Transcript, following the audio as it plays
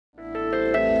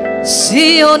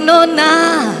Sio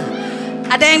nona.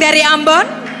 Ada yang dari Ambon?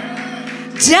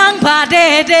 Jang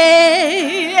padede.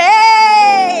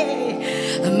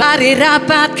 Mari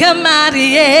rapat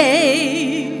kemari.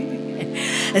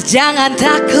 Jangan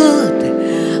takut,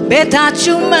 beta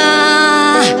cuma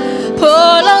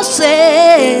polose.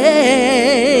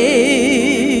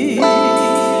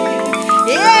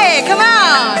 Yeah, come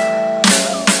on.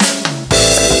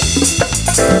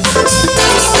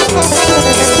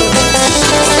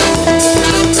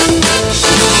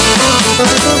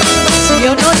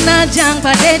 Sio nona jang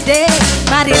padede,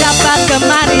 mari rapat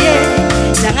kemari.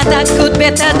 Jangan takut,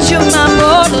 beta cuma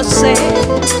polose.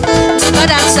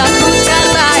 Badan sapukan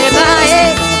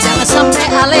baik-baik, jangan sampai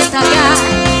alih tangan.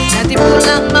 Nanti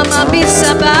pulang mama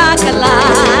bisa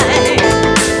bakalai.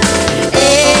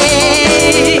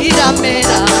 Rame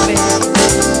rame,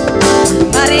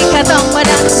 mari katong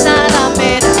berdansa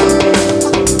rame rame.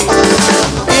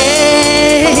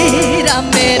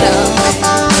 Rame rame,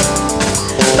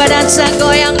 berdansa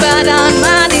goyang badan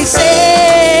manis.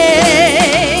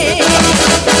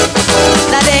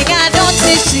 Ladenga don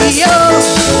sisio,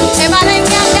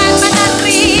 malenga dan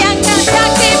menari angkat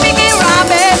kaki bikin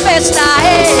rame pesta.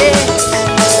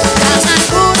 Jangan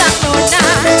kurang nona,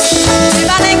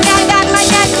 malenga dan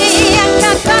menyanyi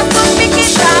angkat kaki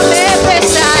bikin rame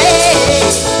pesta.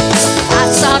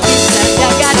 Asal bisa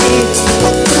jaga diri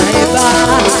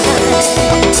baik-baik,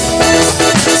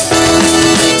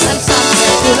 dan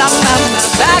sampai pulang mama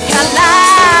bakalan.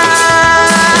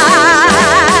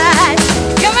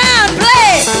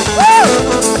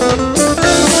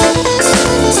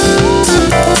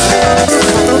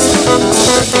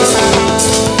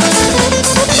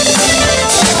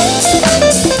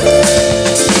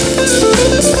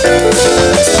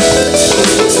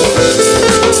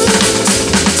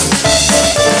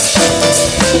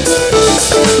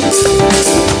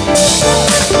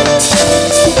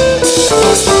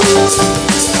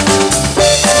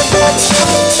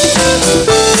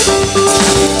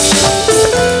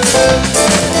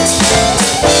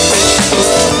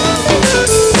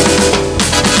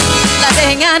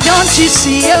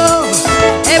 Sio,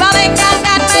 malenga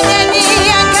dan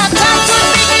menyanyi angkat